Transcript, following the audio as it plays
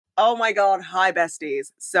Oh my God. Hi,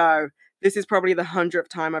 besties. So, this is probably the 100th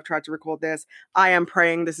time I've tried to record this. I am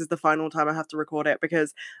praying this is the final time I have to record it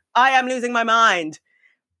because I am losing my mind.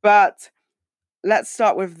 But let's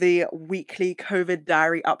start with the weekly COVID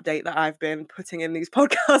diary update that I've been putting in these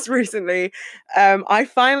podcasts recently. I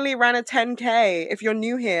finally ran a 10K. If you're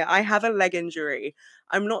new here, I have a leg injury.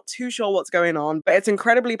 I'm not too sure what's going on, but it's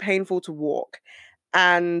incredibly painful to walk.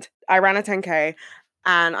 And I ran a 10K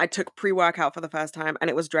and I took pre-workout for the first time and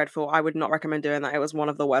it was dreadful. I would not recommend doing that. It was one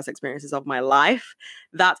of the worst experiences of my life.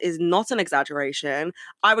 That is not an exaggeration.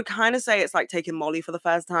 I would kind of say it's like taking Molly for the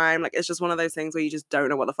first time. Like, it's just one of those things where you just don't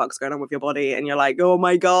know what the fuck's going on with your body and you're like, oh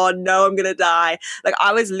my God, no, I'm gonna die. Like,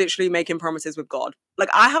 I was literally making promises with God. Like,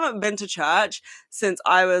 I haven't been to church since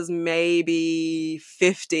I was maybe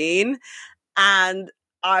 15, and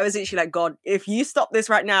I was literally like, God, if you stop this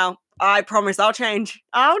right now, I promise I'll change.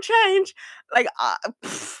 I'll change. Like,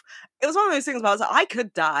 it was one of those things where I was like, I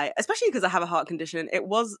could die, especially because I have a heart condition. It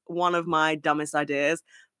was one of my dumbest ideas.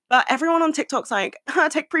 But everyone on TikTok's like,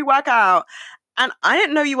 take pre-workout. And I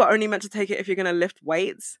didn't know you were only meant to take it if you're going to lift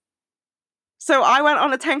weights. So I went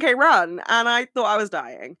on a 10K run and I thought I was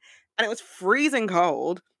dying. And it was freezing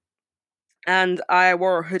cold. And I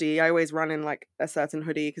wore a hoodie. I always run in like a certain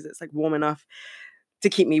hoodie because it's like warm enough to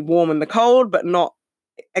keep me warm in the cold, but not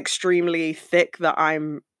extremely thick that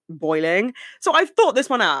I'm boiling. So I thought this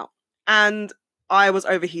one out and I was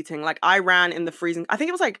overheating. Like, I ran in the freezing, I think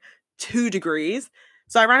it was like 2 degrees.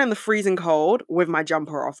 So I ran in the freezing cold with my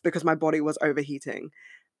jumper off because my body was overheating.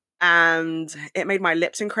 And it made my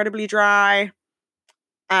lips incredibly dry.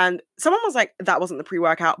 And someone was like, that wasn't the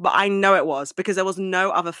pre-workout, but I know it was because there was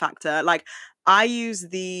no other factor. Like, I use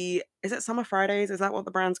is it Summer Fridays? Is that what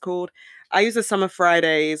the brand's called? I use the Summer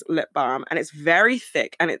Fridays lip balm and it's very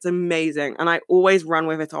thick and it's amazing. And I always run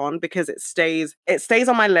with it on because it stays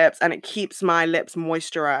on my lips and it keeps my lips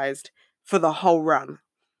moisturized for the whole run.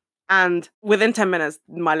 And within 10 minutes,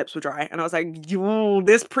 my lips were dry. And I was like,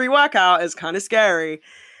 this pre-workout is kind of scary.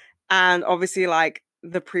 And obviously, like,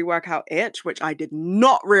 the pre-workout itch, which I did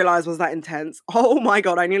not realize was that intense. Oh my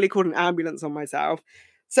God, I nearly called an ambulance on myself.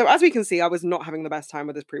 So as we can see, I was not having the best time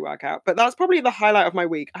with this pre-workout, but that's probably the highlight of my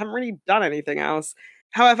week. I haven't really done anything else.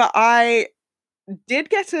 However, I did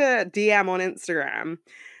get a DM on Instagram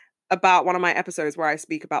about one of my episodes where I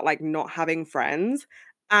speak about like not having friends.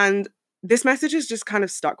 And this message has just kind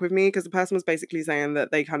of stuck with me because the person was basically saying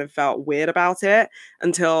that they kind of felt weird about it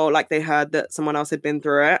until like they heard that someone else had been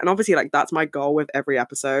through it. And obviously, like, that's my goal with every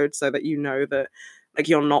episode, so that you know that like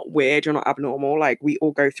you're not weird, you're not abnormal. Like, we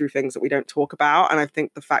all go through things that we don't talk about. And I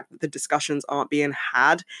think the fact that the discussions aren't being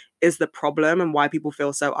had is the problem and why people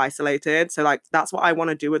feel so isolated. So like, that's what I want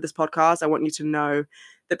to do with this podcast. I want you to know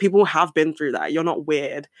that people have been through that. You're not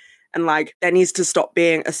weird. And like, there needs to stop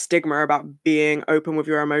being a stigma about being open with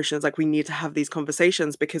your emotions. Like, we need to have these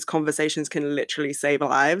conversations because conversations can literally save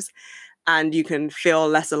lives and you can feel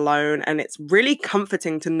less alone. And it's really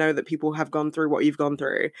comforting to know that people have gone through what you've gone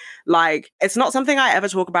through. Like, it's not something I ever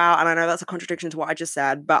talk about. And I know that's a contradiction to what I just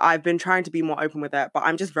said, but I've been trying to be more open with it. But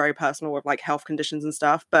I'm just very personal with like health conditions and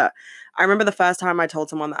stuff. But I remember the first time I told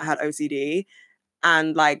someone that I had OCD,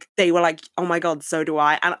 and like they were like, oh my God, so do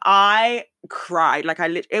I. And I cried. Like,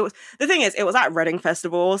 it was, the thing is, it was at Reading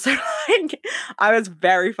Festival. So like, I was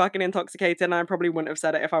very fucking intoxicated and I probably wouldn't have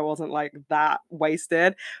said it if I wasn't like that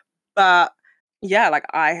wasted. But yeah, like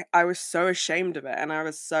I was so ashamed of it. And I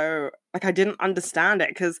was so like, I didn't understand it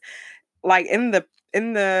because like in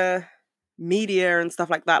the media and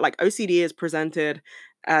stuff like that, like OCD is presented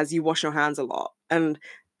as you wash your hands a lot. And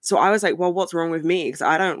so I was like, well, what's wrong with me? Because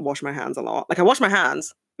I don't wash my hands a lot. Like, I wash my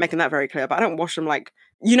hands, making that very clear, but I don't wash them like,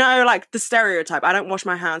 you know, like the stereotype. I don't wash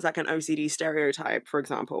my hands like an OCD stereotype, for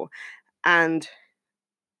example. And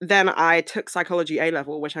then I took psychology A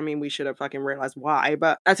level, which I mean, we should have fucking realized why,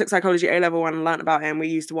 but I took psychology A level and learned about it. And we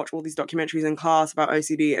used to watch all these documentaries in class about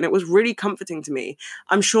OCD. And it was really comforting to me.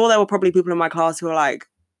 I'm sure there were probably people in my class who were like,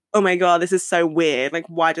 oh my God, this is so weird. Like,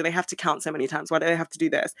 why do they have to count so many times? Why do they have to do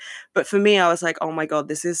this? But for me, I was like, oh my God,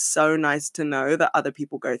 this is so nice to know that other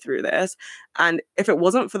people go through this. And if it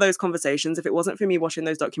wasn't for those conversations, if it wasn't for me watching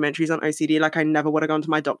those documentaries on OCD, like, I never would have gone to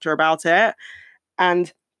my doctor about it.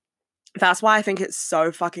 And that's why I think it's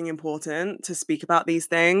so fucking important to speak about these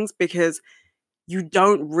things, because you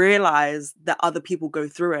don't realize that other people go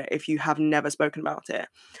through it if you have never spoken about it.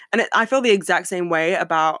 And I feel the exact same way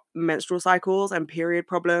about menstrual cycles and period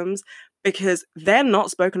problems, because they're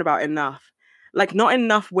not spoken about enough. Like, not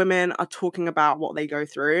enough women are talking about what they go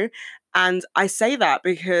through. And I say that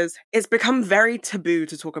because it's become very taboo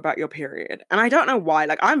to talk about your period. And I don't know why.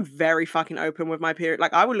 Like, I'm very fucking open with my period.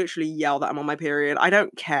 Like, I would literally yell that I'm on my period. I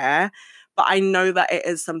don't care. But I know that it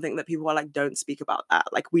is something that people are like, don't speak about that.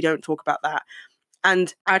 Like, we don't talk about that.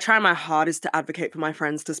 And I try my hardest to advocate for my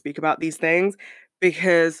friends to speak about these things,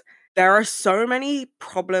 because there are so many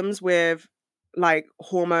problems with like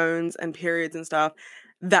hormones and periods and stuff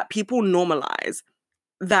that people normalize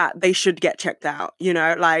that they should get checked out, you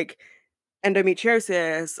know, like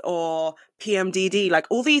endometriosis or PMDD, like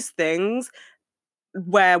all these things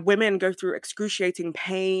where women go through excruciating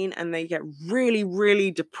pain and they get really, really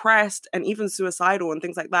depressed and even suicidal and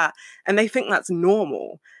things like that. And they think that's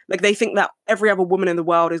normal. Like, they think that every other woman in the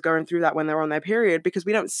world is going through that when they're on their period, because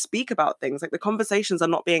we don't speak about things. Like, the conversations are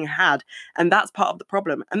not being had. And that's part of the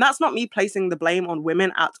problem. And that's not me placing the blame on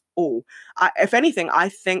women at all. If anything, I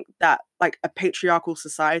think that like a patriarchal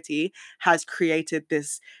society has created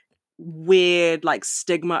this weird like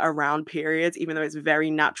stigma around periods, even though it's very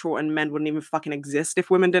natural and men wouldn't even fucking exist if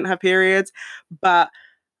women didn't have periods. But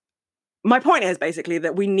my point is basically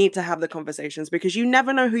that we need to have the conversations, because you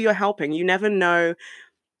never know who you're helping. You never know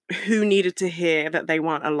who needed to hear that they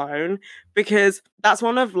weren't alone, because that's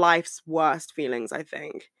one of life's worst feelings, I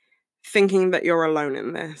think. Thinking that you're alone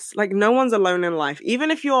in this. Like, no one's alone in life. Even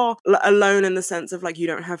if you're alone in the sense of like you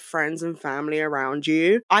don't have friends and family around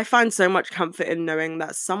you, I find so much comfort in knowing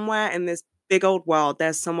that somewhere in this big old world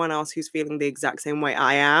there's someone else who's feeling the exact same way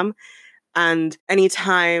I am. And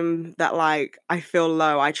anytime that like I feel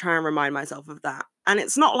low, I try and remind myself of that. And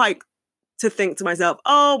it's not like to think to myself,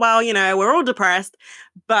 oh, well, you know, we're all depressed,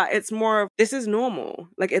 but it's more of, this is normal.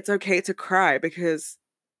 Like, it's okay to cry, because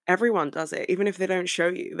everyone does it. Even if they don't show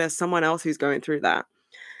you, there's someone else who's going through that.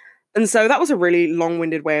 And so that was a really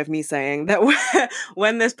long-winded way of me saying that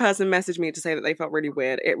when this person messaged me to say that they felt really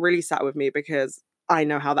weird, it really sat with me, because I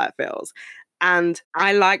know how that feels. And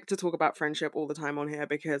I like to talk about friendship all the time on here,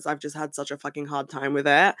 because I've just had such a fucking hard time with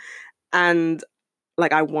it. And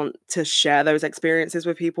like, I want to share those experiences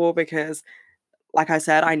with people, because like I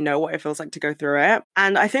said, I know what it feels like to go through it.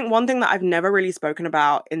 And I think one thing that I've never really spoken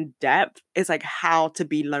about in depth is like how to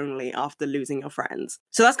be lonely after losing your friends.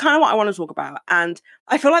 So that's kind of what I want to talk about. And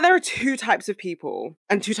I feel like there are two types of people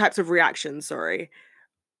and two types of reactions, sorry,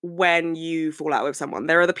 when you fall out with someone.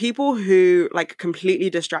 There are the people who like completely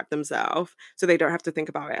distract themselves so they don't have to think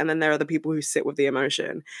about it. And then there are the people who sit with the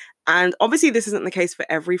emotion. And obviously this isn't the case for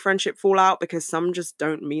every friendship fallout, because some just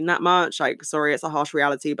don't mean that much. Like, sorry, it's a harsh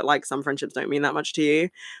reality, but like some friendships don't mean that much to you.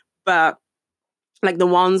 But like the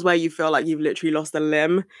ones where you feel like you've literally lost a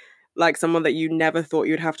limb, like someone that you never thought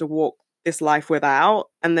you'd have to walk this life without,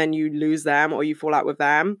 and then you lose them or you fall out with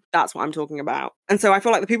them, that's what I'm talking about. And so I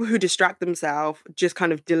feel like the people who distract themselves just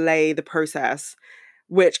kind of delay the process,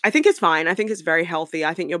 which I think is fine. I think it's very healthy.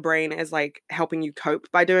 I think your brain is like helping you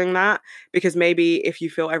cope by doing that, because maybe if you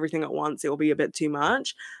feel everything at once, it will be a bit too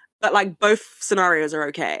much. But like both scenarios are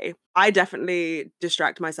okay. I definitely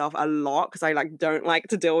distract myself a lot, because I like don't like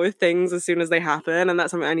to deal with things as soon as they happen, and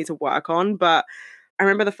that's something I need to work on. But I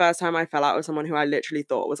remember the first time I fell out with someone who I literally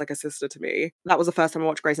thought was like a sister to me. That was the first time I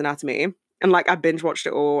watched Grey's Anatomy. And like I binge watched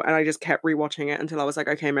it all, and I just kept rewatching it until I was like,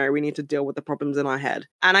 okay, Mary, we need to deal with the problems in our head.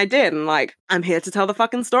 And I did. And like, I'm here to tell the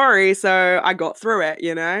fucking story. So I got through it,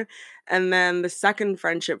 you know? And then the second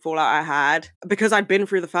friendship fallout I had, because I'd been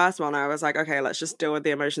through the first one, I was like, okay, let's just deal with the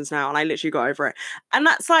emotions now. And I literally got over it. And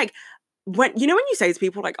that's like, when you say to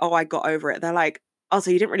people like, oh, I got over it, they're like, oh, so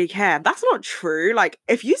you didn't really care. That's not true. Like,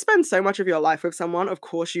 if you spend so much of your life with someone, of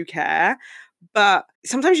course you care. But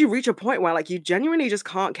sometimes you reach a point where like you genuinely just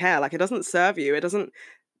can't care. Like, it doesn't serve you. It doesn't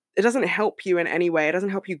help you in any way. It doesn't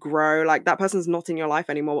help you grow. Like, that person's not in your life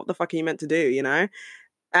anymore. What the fuck are you meant to do, you know?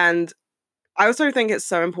 And I also think it's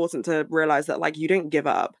so important to realize that like you don't give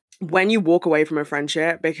up when you walk away from a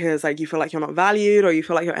friendship because like you feel like you're not valued or you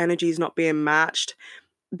feel like your energy is not being matched.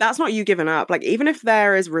 That's not you giving up. Like, even if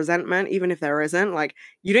there is resentment, even if there isn't, like,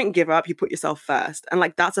 you didn't give up, you put yourself first. And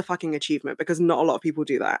like, that's a fucking achievement, because not a lot of people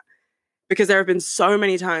do that. Because there have been so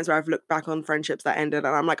many times where I've looked back on friendships that ended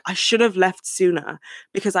and I'm like, I should have left sooner,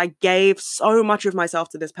 because I gave so much of myself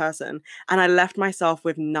to this person and I left myself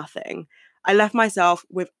with nothing. I left myself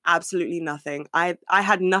with absolutely nothing. I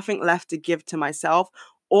had nothing left to give to myself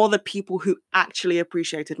or the people who actually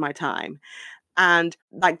appreciated my time. And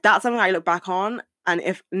like, that's something I look back on. And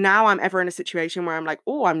if now I'm ever in a situation where I'm like,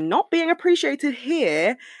 oh, I'm not being appreciated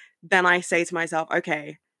here, then I say to myself,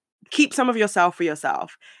 okay, keep some of yourself for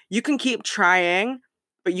yourself. You can keep trying,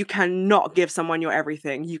 but you cannot give someone your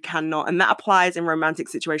everything. You cannot. And that applies in romantic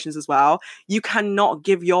situations as well. You cannot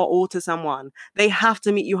give your all to someone. They have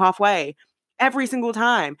to meet you halfway. Every single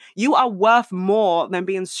time. You are worth more than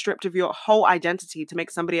being stripped of your whole identity to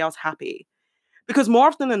make somebody else happy. Because more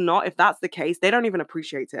often than not, if that's the case, they don't even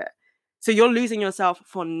appreciate it. So you're losing yourself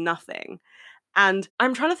for nothing. And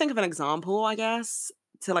I'm trying to think of an example, I guess,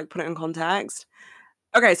 to like put it in context.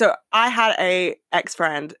 Okay, so I had a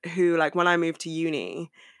ex-friend who, like, when I moved to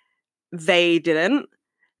uni, they didn't,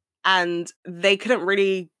 and they couldn't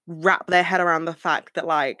really wrap their head around the fact that,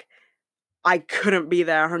 like, I couldn't be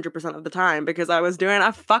there 100% of the time because I was doing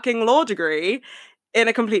a fucking law degree in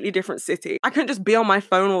a completely different city. I couldn't just be on my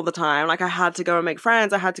phone all the time. Like, I had to go and make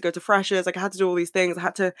friends. I had to go to freshers. Like, I had to do all these things. I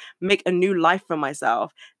had to make a new life for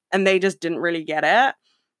myself. And they just didn't really get it.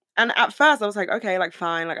 And at first I was like, okay, like,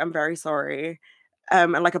 fine. Like, I'm very sorry.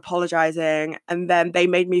 And like apologizing. And then they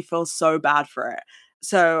made me feel so bad for it.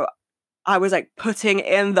 So I was like putting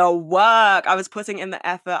in the work. I was putting in the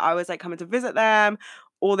effort. I was like coming to visit them,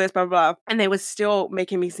 all this, blah, blah, blah. And they were still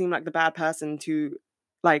making me seem like the bad person to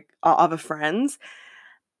like our other friends.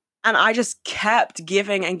 And I just kept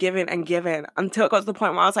giving and giving and giving until it got to the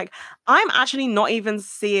point where I was like, I'm actually not even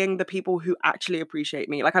seeing the people who actually appreciate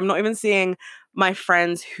me. Like, I'm not even seeing my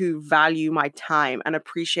friends who value my time and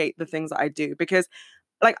appreciate the things that I do. Because,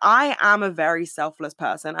 like, I am a very selfless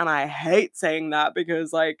person. And I hate saying that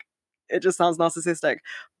because, like, it just sounds narcissistic.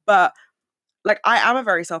 But, like, I am a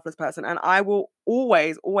very selfless person. And I will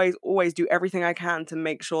always, always, always do everything I can to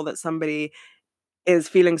make sure that somebody is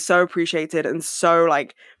feeling so appreciated and so,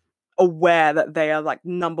 like, aware that they are like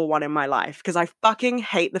number one in my life, because I fucking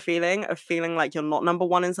hate the feeling of feeling like you're not number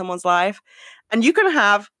one in someone's life. And you can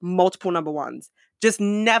have multiple number ones. Just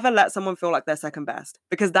never let someone feel like they're second best,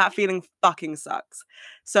 because that feeling fucking sucks.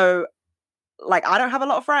 So, like, I don't have a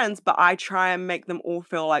lot of friends, but I try and make them all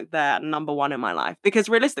feel like they're number one in my life, because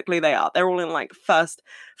realistically they are. They're all in like first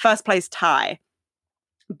place tie.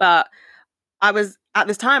 But I was at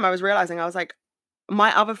this time I was realizing, I was like,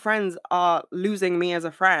 my other friends are losing me as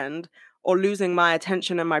a friend or losing my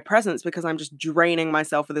attention and my presence because I'm just draining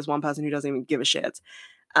myself for this one person who doesn't even give a shit.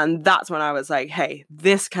 And that's when I was like, hey,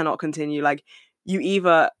 this cannot continue. Like, you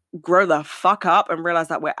either grow the fuck up and realize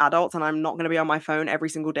that we're adults and I'm not going to be on my phone every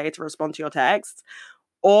single day to respond to your texts,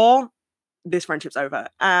 or this friendship's over.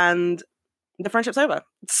 And the friendship's over.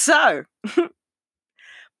 So,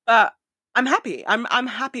 but I'm happy. I'm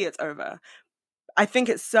happy it's over. I think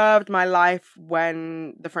it served my life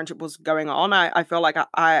when the friendship was going on. I feel like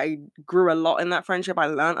I grew a lot in that friendship. I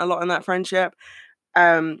learned a lot in that friendship.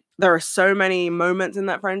 There are so many moments in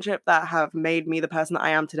that friendship that have made me the person that I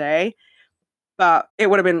am today. But it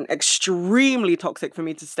would have been extremely toxic for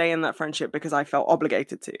me to stay in that friendship because I felt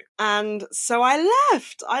obligated to. And so I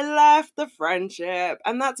left. I left the friendship,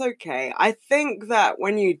 and that's okay. I think that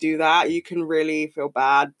when you do that, you can really feel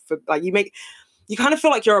bad for, like, you kind of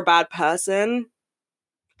feel like you're a bad person.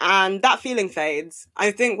 And that feeling fades. I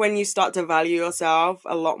think when you start to value yourself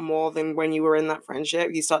a lot more than when you were in that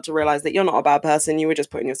friendship, you start to realize that you're not a bad person. You were just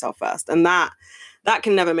putting yourself first. And that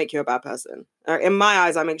can never make you a bad person. In my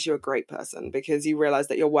eyes, that makes you a great person, because you realize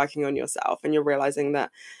that you're working on yourself and you're realizing that,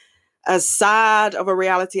 as sad of a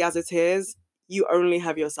reality as it is, you only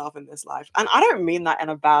have yourself in this life. And I don't mean that in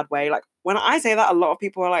a bad way. Like, when I say that, a lot of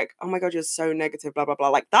people are like, oh my God, you're so negative, blah, blah, blah.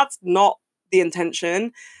 Like, that's not the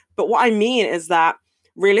intention. But what I mean is that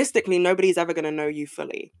realistically, nobody's ever going to know you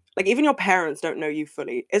fully. Like, even your parents don't know you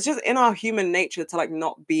fully. It's just in our human nature to, like,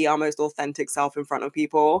 not be our most authentic self in front of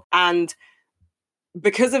people. And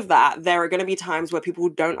because of that, there are going to be times where people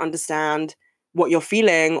don't understand what you're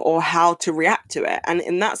feeling or how to react to it. And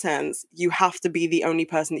in that sense, you have to be the only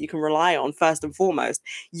person that you can rely on first and foremost.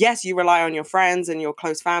 Yes, you rely on your friends and your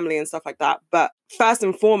close family and stuff like that. But first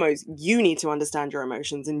and foremost, you need to understand your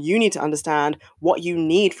emotions and you need to understand what you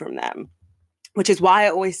need from them. Which is why I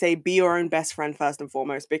always say be your own best friend first and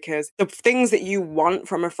foremost, because the things that you want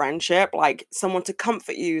from a friendship, like someone to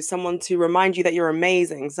comfort you, someone to remind you that you're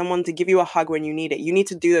amazing, someone to give you a hug when you need it, you need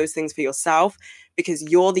to do those things for yourself, because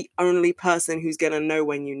you're the only person who's going to know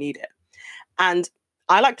when you need it. And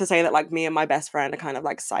I like to say that, like, me and my best friend are kind of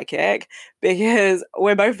like psychic, because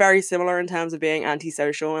we're both very similar in terms of being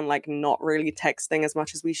antisocial and like not really texting as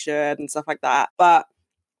much as we should and stuff like that. But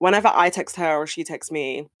whenever I text her or she texts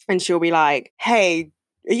me, and she'll be like, hey,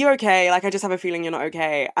 are you okay? Like, I just have a feeling you're not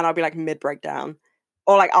okay. And I'll be like mid-breakdown.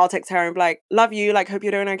 Or like, I'll text her and be like, love you, like, hope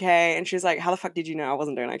you're doing okay. And she's like, how the fuck did you know I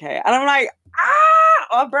wasn't doing okay? And I'm like,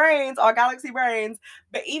 our brains, our galaxy brains.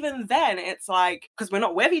 But even then, it's like, because we're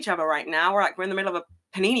not with each other right now, we're in the middle of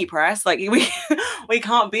a panini press. Like, we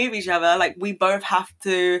can't be with each other. Like, we both have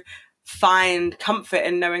to find comfort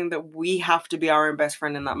in knowing that we have to be our own best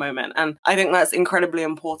friend in that moment. And I think that's incredibly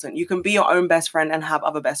important. You can be your own best friend and have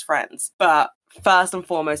other best friends, but first and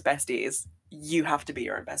foremost, besties, you have to be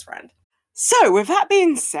your own best friend. So with that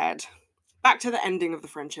being said, back to the ending of the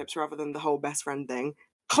friendships rather than the whole best friend thing.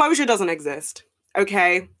 Closure doesn't exist,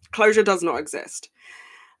 okay? Closure does not exist.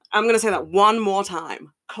 I'm going to say that one more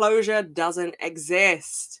time. Closure doesn't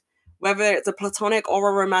exist. Whether it's a platonic or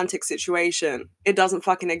a romantic situation, it doesn't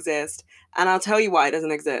fucking exist. And I'll tell you why it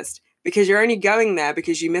doesn't exist. Because you're only going there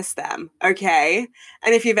because you miss them, okay?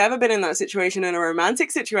 And if you've ever been in that situation, in a romantic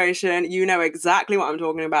situation, you know exactly what I'm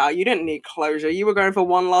talking about. You didn't need closure. You were going for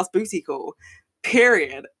one last booty call,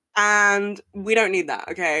 period. And we don't need that,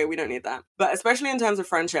 okay? We don't need that. But especially in terms of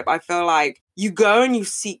friendship, I feel like you go and you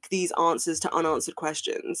seek these answers to unanswered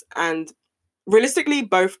questions. And realistically,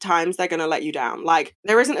 both times they're going to let you down. Like,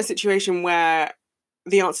 there isn't a situation where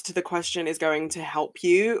the answer to the question is going to help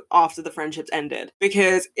you after the friendship's ended.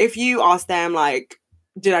 Because if you ask them, like,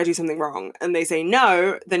 did I do something wrong? And they say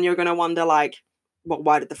no, then you're going to wonder, like, well,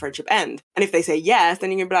 why did the friendship end? And if they say yes, then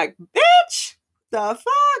you're going to be like, bitch, the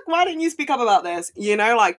fuck? Why didn't you speak up about this? You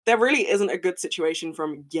know, like, there really isn't a good situation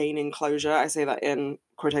from gaining closure. I say that in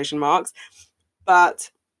quotation marks. But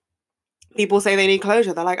people say they need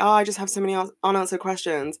closure. They're like, oh, I just have so many unanswered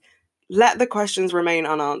questions. Let the questions remain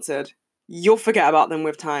unanswered. You'll forget about them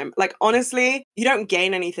with time. Like, honestly, you don't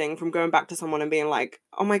gain anything from going back to someone and being like,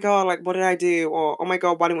 oh my God, like, what did I do? Or, oh my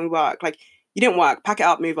God, why didn't we work? Like, you didn't work. Pack it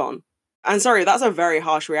up, move on. And sorry, that's a very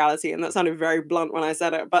harsh reality. And that sounded very blunt when I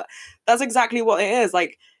said it. But that's exactly what it is.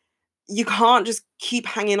 Like, you can't just keep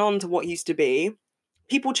hanging on to what used to be.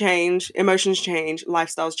 People change, emotions change,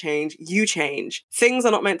 lifestyles change, you change. Things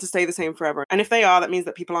are not meant to stay the same forever. And if they are, that means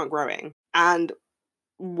that people aren't growing. And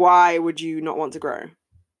why would you not want to grow?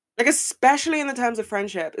 Like, especially in the terms of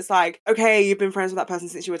friendship, it's like, okay, you've been friends with that person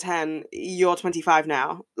since you were 10, you're 25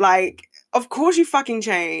 now. Like, of course you fucking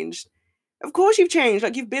changed. Of course you've changed.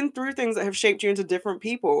 Like, you've been through things that have shaped you into different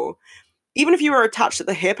people. Even if you were attached at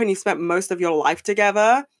the hip and you spent most of your life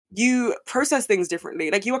together, you process things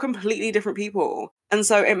differently. Like, you are completely different people. And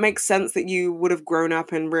so it makes sense that you would have grown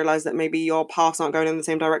up and realized that maybe your paths aren't going in the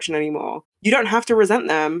same direction anymore. You don't have to resent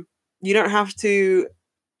them. You don't have to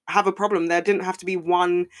have a problem. There didn't have to be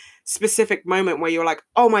one specific moment where you're like,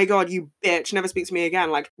 oh my God, you bitch, never speak to me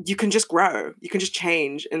again. Like, you can just grow. You can just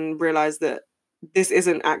change and realize that this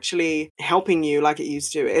isn't actually helping you like it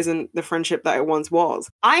used to. It isn't the friendship that it once was.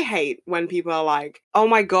 I hate when people are like, oh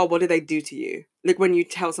my God, what did they do to you? Like, when you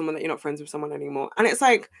tell someone that you're not friends with someone anymore. And it's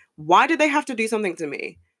like, why did they have to do something to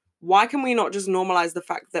me? Why can we not just normalize the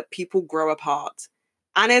fact that people grow apart?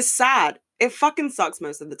 And it's sad. It fucking sucks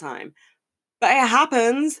most of the time. But it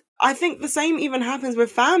happens. I think the same even happens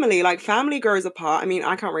with family. Like, family grows apart. I mean,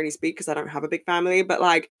 I can't really speak because I don't have a big family, but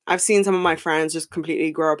like, I've seen some of my friends just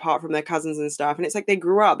completely grow apart from their cousins and stuff. And it's like, they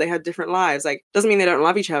grew up, they had different lives. Like, doesn't mean they don't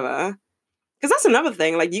love each other. Because that's another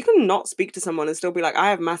thing. Like, you can not speak to someone and still be like,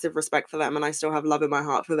 I have massive respect for them and I still have love in my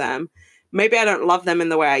heart for them. Maybe I don't love them in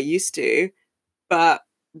the way I used to, but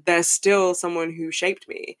they're still someone who shaped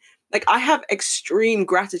me. Like, I have extreme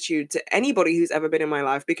gratitude to anybody who's ever been in my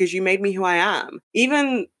life because you made me who I am.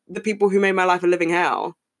 Even the people who made my life a living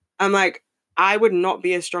hell. I'm like, I would not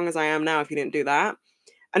be as strong as I am now if you didn't do that.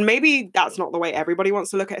 And maybe that's not the way everybody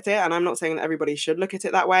wants to look at it. And I'm not saying that everybody should look at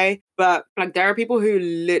it that way. But like, there are people who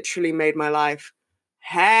literally made my life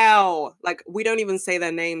hell. Like, we don't even say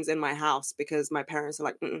their names in my house because my parents are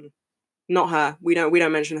like, not her. We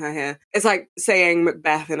don't mention her here. It's like saying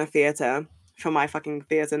Macbeth in a theater. For my fucking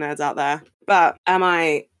theatre nerds out there. But am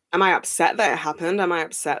I upset that it happened? Am I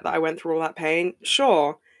upset that I went through all that pain?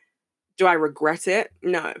 Sure. Do I regret it?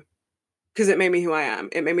 No. Because it made me who I am.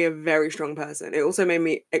 It made me a very strong person. It also made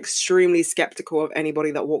me extremely skeptical of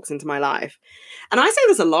anybody that walks into my life. And I say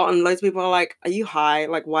this a lot, and loads of people are like, are you high?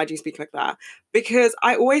 Like, why do you speak like that? Because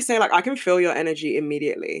I always say, like, I can feel your energy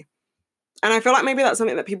immediately. And I feel like maybe that's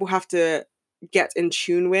something that people have to get in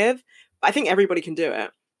tune with. But I think everybody can do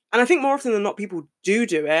it. And I think more often than not, people do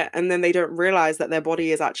it, and then they don't realize that their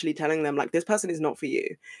body is actually telling them, like, this person is not for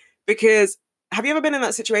you. Because have you ever been in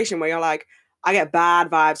that situation where you're like, I get bad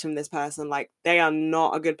vibes from this person, like, they are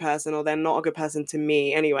not a good person, or they're not a good person to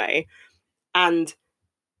me anyway. And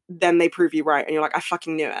then they prove you right, and you're like, I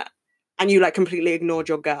fucking knew it. And you, like, completely ignored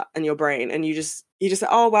your gut and your brain, and you just say,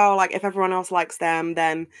 oh, well, like, if everyone else likes them,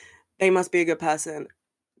 then they must be a good person.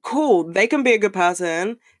 Cool, they can be a good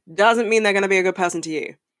person. Doesn't mean they're going to be a good person to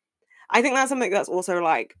you. I think that's something that's also,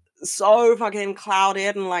 like, so fucking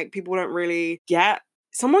clouded and, like, people don't really get.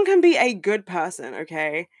 Someone can be a good person,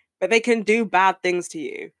 okay? But they can do bad things to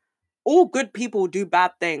you. All good people do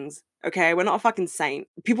bad things, okay? We're not a fucking saint.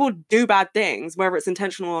 People do bad things, whether it's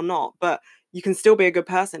intentional or not, but you can still be a good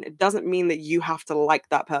person. It doesn't mean that you have to like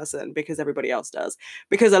that person because everybody else does.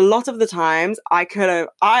 Because a lot of the times,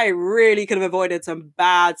 I really could have avoided some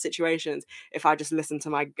bad situations if I just listened to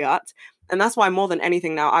my gut. And that's why more than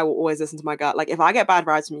anything now, I will always listen to my gut. Like, if I get bad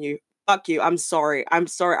vibes from you, fuck you. I'm sorry.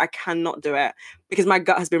 I cannot do it because my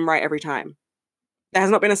gut has been right every time. There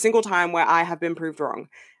has not been a single time where I have been proved wrong.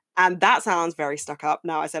 And that sounds very stuck up.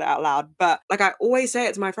 Now I said it out loud. But like I always say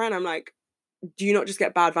it to my friend, I'm like, do you not just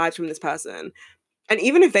get bad vibes from this person? And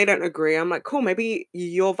even if they don't agree, I'm like, cool, maybe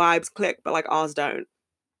your vibes click, but like ours don't.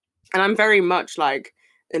 And I'm very much like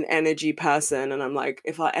an energy person. And I'm like,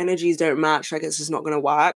 if our energies don't match, like it's just not going to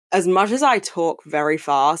work. As much as I talk very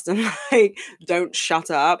fast and like don't shut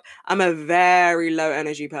up, I'm a very low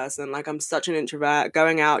energy person. Like I'm such an introvert.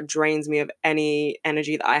 Going out drains me of any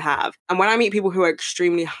energy that I have. And when I meet people who are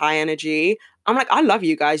extremely high energy, I'm like, I love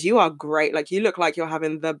you guys. You are great. Like you look like you're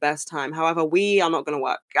having the best time. However, we are not going to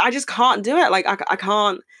work. I just can't do it. Like I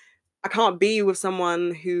can't be with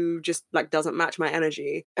someone who just like doesn't match my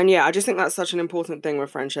energy. And yeah, I just think that's such an important thing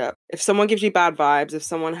with friendship. If someone gives you bad vibes, if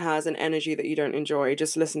someone has an energy that you don't enjoy,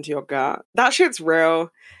 just listen to your gut. That shit's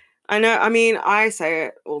real. I know, I mean, I say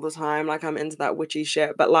it all the time, like I'm into that witchy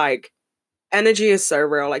shit, but like energy is so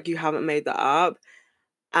real, like you haven't made that up.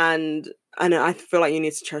 And I know, I feel like you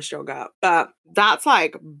need to trust your gut. But that's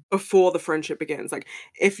like before the friendship begins. Like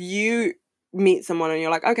if you meet someone and you're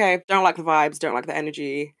like, okay, don't like the vibes, don't like the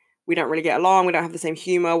energy, we don't really get along, we don't have the same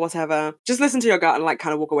humor, whatever. Just listen to your gut and like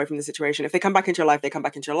kind of walk away from the situation. If they come back into your life, they come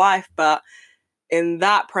back into your life. But in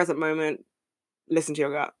that present moment, listen to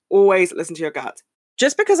your gut. Always listen to your gut.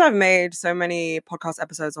 Just because I've made so many podcast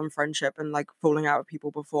episodes on friendship and like falling out with people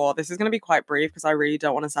before, this is going to be quite brief because I really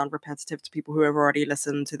don't want to sound repetitive to people who have already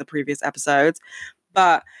listened to the previous episodes.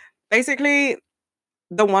 But basically,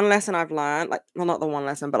 the one lesson I've learned, like, well, not the one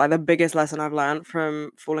lesson, but like the biggest lesson I've learned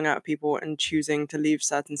from falling out with people and choosing to leave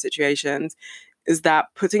certain situations is that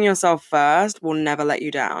putting yourself first will never let you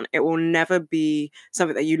down. It will never be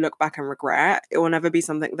something that you look back and regret. It will never be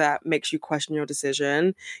something that makes you question your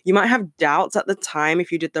decision. You might have doubts at the time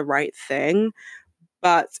if you did the right thing,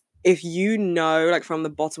 but if you know, like from the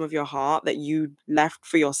bottom of your heart that you left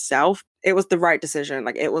for yourself, it was the right decision.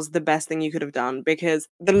 Like it was the best thing you could have done, because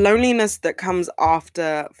the loneliness that comes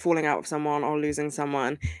after falling out with someone or losing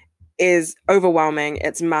someone is overwhelming.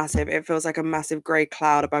 It's massive. It feels like a massive grey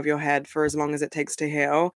cloud above your head for as long as it takes to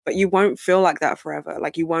heal. But you won't feel like that forever.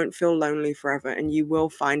 Like you won't feel lonely forever, and you will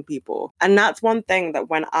find people. And that's one thing that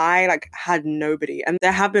when I like had nobody, and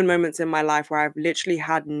there have been moments in my life where I've literally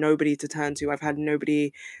had nobody to turn to. I've had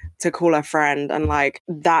nobody to call a friend, and like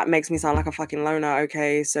that makes me sound like a fucking loner.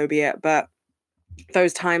 Okay, so be it. But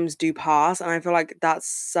those times do pass, and I feel like that's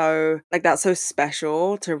so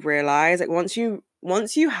special to realize. Like once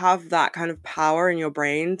you have that kind of power in your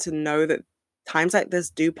brain to know that times like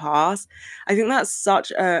this do pass, I think that's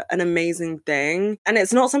such an amazing thing. And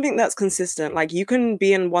it's not something that's consistent. Like you can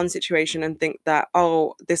be in one situation and think that,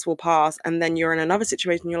 oh, this will pass, and then you're in another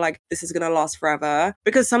situation, you're like, this is gonna last forever.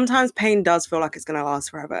 Because sometimes pain does feel like it's gonna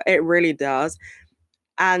last forever. It really does.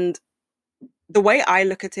 And the way I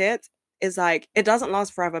look at it is like, it doesn't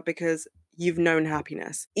last forever because you've known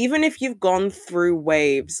happiness. Even if you've gone through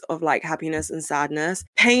waves of like happiness and sadness,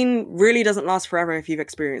 pain really doesn't last forever if you've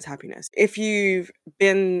experienced happiness. If you've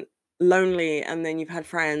been lonely and then you've had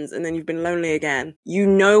friends and then you've been lonely again, you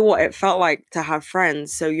know what it felt like to have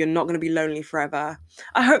friends, so you're not going to be lonely forever.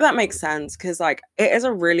 I hope that makes sense, because like it is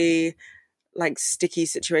a really like sticky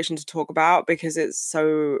situation to talk about because it's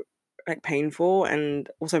so like painful and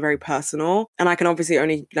also very personal, and I can obviously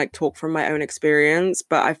only like talk from my own experience,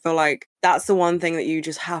 but I feel like that's the one thing that you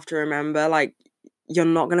just have to remember. Like you're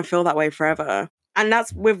not going to feel that way forever, and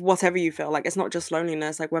that's with whatever you feel. Like it's not just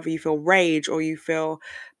loneliness, like whether you feel rage or you feel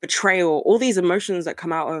betrayal, all these emotions that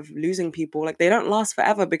come out of losing people, like they don't last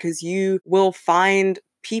forever, because you will find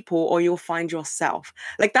people or you'll find yourself.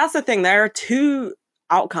 Like that's the thing, there are two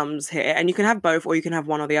outcomes here, and you can have both or you can have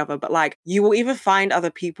one or the other, but like you will either find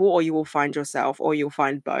other people or you will find yourself, or you'll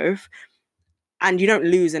find both, and you don't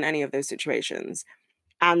lose in any of those situations.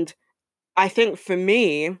 And I think for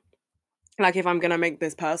me, like if I'm gonna make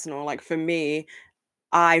this personal, like for me,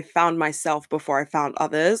 I found myself before I found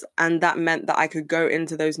others, and that meant that I could go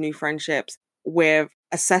into those new friendships with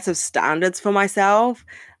a set of standards for myself,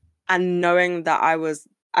 and knowing that I was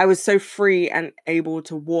so free and able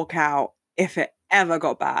to walk out if it ever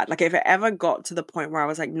got bad. Like if it ever got to the point where I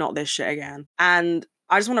was like, not this shit again. And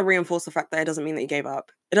I just want to reinforce the fact that it doesn't mean that you gave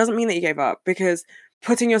up. It doesn't mean that you gave up, because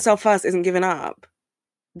putting yourself first isn't giving up.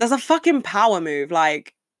 That's a fucking power move.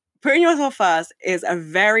 Like putting yourself first is a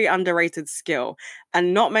very underrated skill,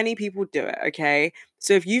 and not many people do it, okay?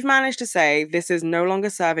 So if you've managed to say, this is no longer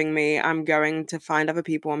serving me, I'm going to find other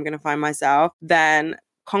people, I'm going to find myself, then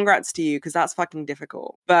congrats to you, because that's fucking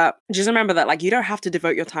difficult. But just remember that like you don't have to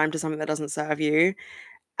devote your time to something that doesn't serve you,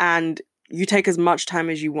 and you take as much time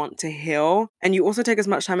as you want to heal, and you also take as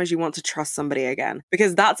much time as you want to trust somebody again.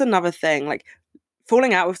 Because that's another thing, like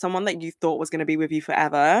falling out with someone that you thought was going to be with you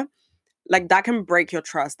forever, like that can break your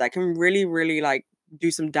trust. That can really, really like do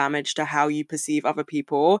some damage to how you perceive other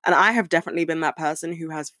people. And I have definitely been that person who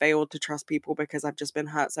has failed to trust people because I've just been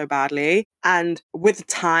hurt so badly. And with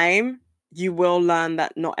time, you will learn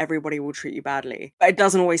that not everybody will treat you badly. But it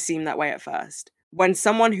doesn't always seem that way at first. When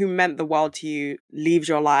someone who meant the world to you leaves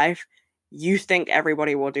your life, you think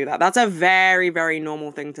everybody will do that. That's a very, very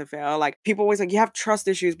normal thing to feel. Like people always like, you have trust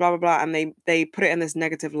issues, blah, blah, blah. And they put it in this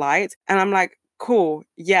negative light. And I'm like, cool,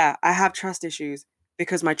 yeah, I have trust issues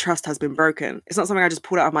because my trust has been broken. It's not something I just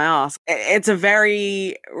pulled out of my ass. It's a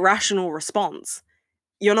very rational response.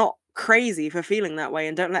 You're not crazy for feeling that way,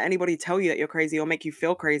 and don't let anybody tell you that you're crazy or make you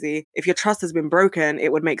feel crazy. If your trust has been broken,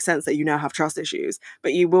 it would make sense that you now have trust issues,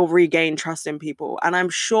 but you will regain trust in people. And I'm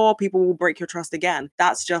sure people will break your trust again.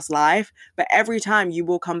 That's just life. But every time you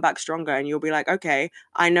will come back stronger and you'll be like, okay,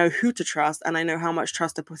 I know who to trust and I know how much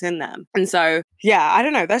trust to put in them. And so, yeah, I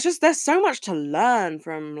don't know. There's so much to learn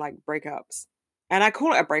from like breakups. And I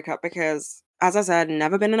call it a breakup because, as I said,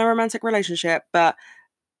 never been in a romantic relationship, but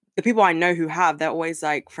the people I know who have, they're always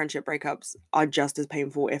like friendship breakups are just as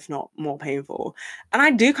painful, if not more painful. And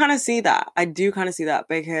I do kind of see that.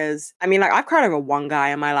 Because, I mean, like I've cried over one guy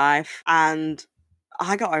in my life and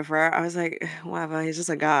I got over it. I was like, whatever, he's just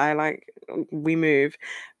a guy, like we move.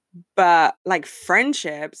 But like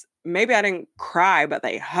friendships, maybe I didn't cry, but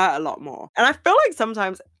they hurt a lot more. And I feel like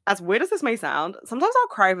sometimes, as weird as this may sound, sometimes I'll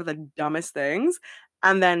cry over the dumbest things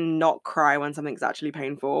and then not cry when something's actually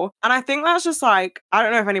painful. And I think that's just like, I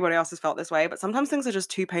don't know if anybody else has felt this way, but sometimes things are just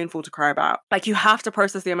too painful to cry about. Like you have to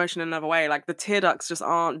process the emotion in another way. Like the tear ducts just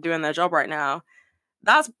aren't doing their job right now.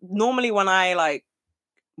 That's normally when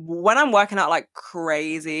I'm working out like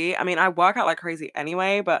crazy. I mean, I work out like crazy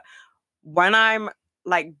anyway, but when I'm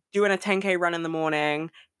like doing a 10K run in the morning,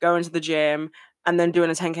 going to the gym, and then doing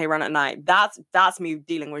a 10K run at night, that's me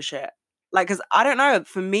dealing with shit. Like, because I don't know,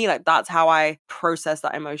 for me, like that's how I process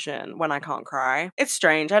that emotion when I can't cry. It's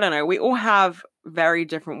strange. I don't know. We all have very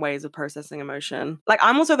different ways of processing emotion. Like,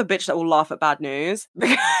 I'm also the bitch that will laugh at bad news.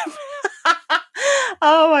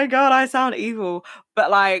 Oh my God, I sound evil. But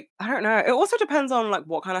like, I don't know. It also depends on like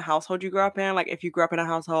what kind of household you grew up in. Like if you grew up in a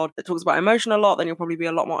household that talks about emotion a lot, then you'll probably be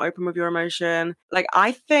a lot more open with your emotion. Like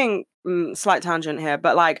I think, slight tangent here,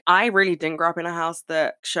 but like I really didn't grow up in a house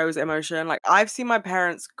that shows emotion. Like I've seen my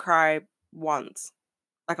parents cry once,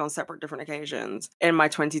 like on separate different occasions in my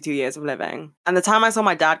 22 years of living. And the time I saw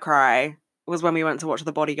my dad cry was when we went to watch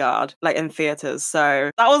The Bodyguard, like in theaters. So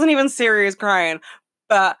that wasn't even serious crying,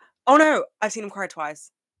 but oh no, I've seen him cry twice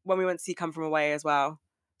when we went to see Come From Away as well.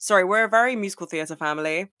 Sorry, we're a very musical theatre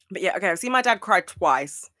family. But yeah, okay, I've seen my dad cry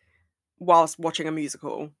twice whilst watching a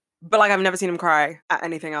musical. But like I've never seen him cry at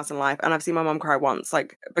anything else in life. And I've seen my mum cry once,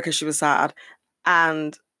 like because she was sad.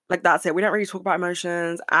 And like that's it. We don't really talk about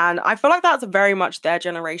emotions. And I feel like that's very much their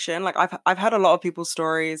generation. Like I've heard a lot of people's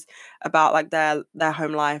stories about like their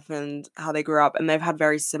home life and how they grew up, and they've had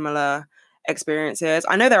very similar experiences.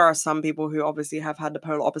 I know there are some people who obviously have had the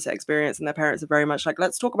polar opposite experience and their parents are very much like,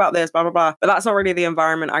 let's talk about this, blah, blah, blah. But that's not really the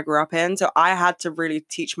environment I grew up in. So I had to really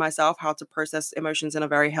teach myself how to process emotions in a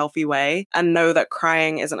very healthy way and know that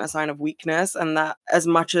crying isn't a sign of weakness, and that as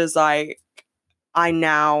much as I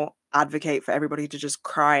now advocate for everybody to just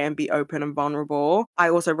cry and be open and vulnerable, I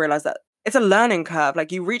also realize that it's a learning curve.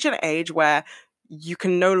 Like you reach an age where you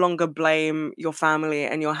can no longer blame your family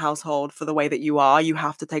and your household for the way that you are. You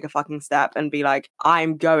have to take a fucking step and be like,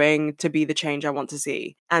 I'm going to be the change I want to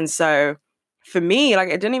see. And so for me, like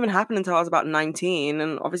it didn't even happen until I was about 19.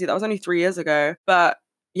 And obviously that was only 3 years ago. But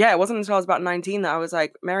yeah, it wasn't until I was about 19 that I was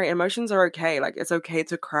like, Mary, emotions are okay. Like, it's okay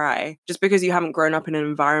to cry. Just because you haven't grown up in an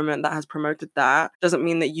environment that has promoted that doesn't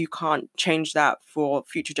mean that you can't change that for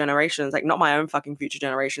future generations. Like, not my own fucking future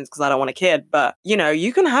generations because I don't want a kid. But, you know,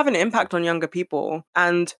 you can have an impact on younger people.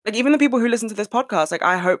 And, like, even the people who listen to this podcast, like,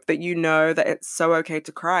 I hope that you know that it's so okay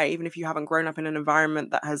to cry. Even if you haven't grown up in an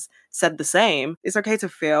environment that has said the same, it's okay to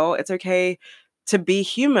feel. It's okay to be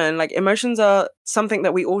human. Like, emotions are something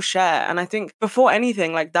that we all share. And I think before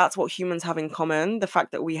anything, like, that's what humans have in common, the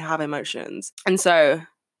fact that we have emotions. And so,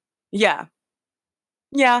 yeah,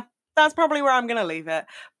 that's probably where I'm going to leave it.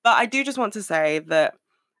 But I do just want to say that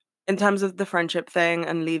in terms of the friendship thing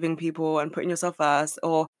and leaving people and putting yourself first,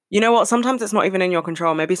 or, you know what, sometimes it's not even in your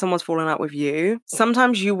control. Maybe someone's fallen out with you.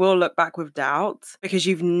 Sometimes you will look back with doubt because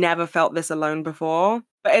you've never felt this alone before,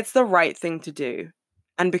 but it's the right thing to do.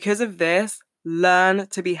 And because of this, learn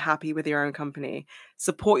to be happy with your own company.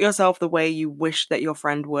 Support yourself the way you wish that your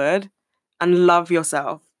friend would, and love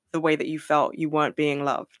yourself the way that you felt you weren't being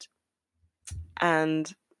loved.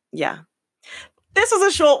 And yeah, this was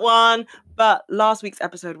a short one, but last week's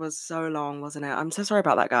episode was so long, wasn't it? I'm so sorry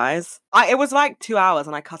about that, guys. It was like 2 hours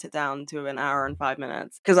and I cut it down to an hour and 5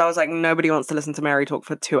 minutes because I was like, nobody wants to listen to Mary talk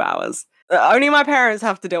for 2 hours. Only my parents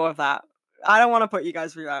have to deal with that. I don't want to put you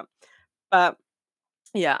guys through that. But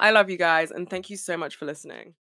yeah, I love you guys and thank you so much for listening.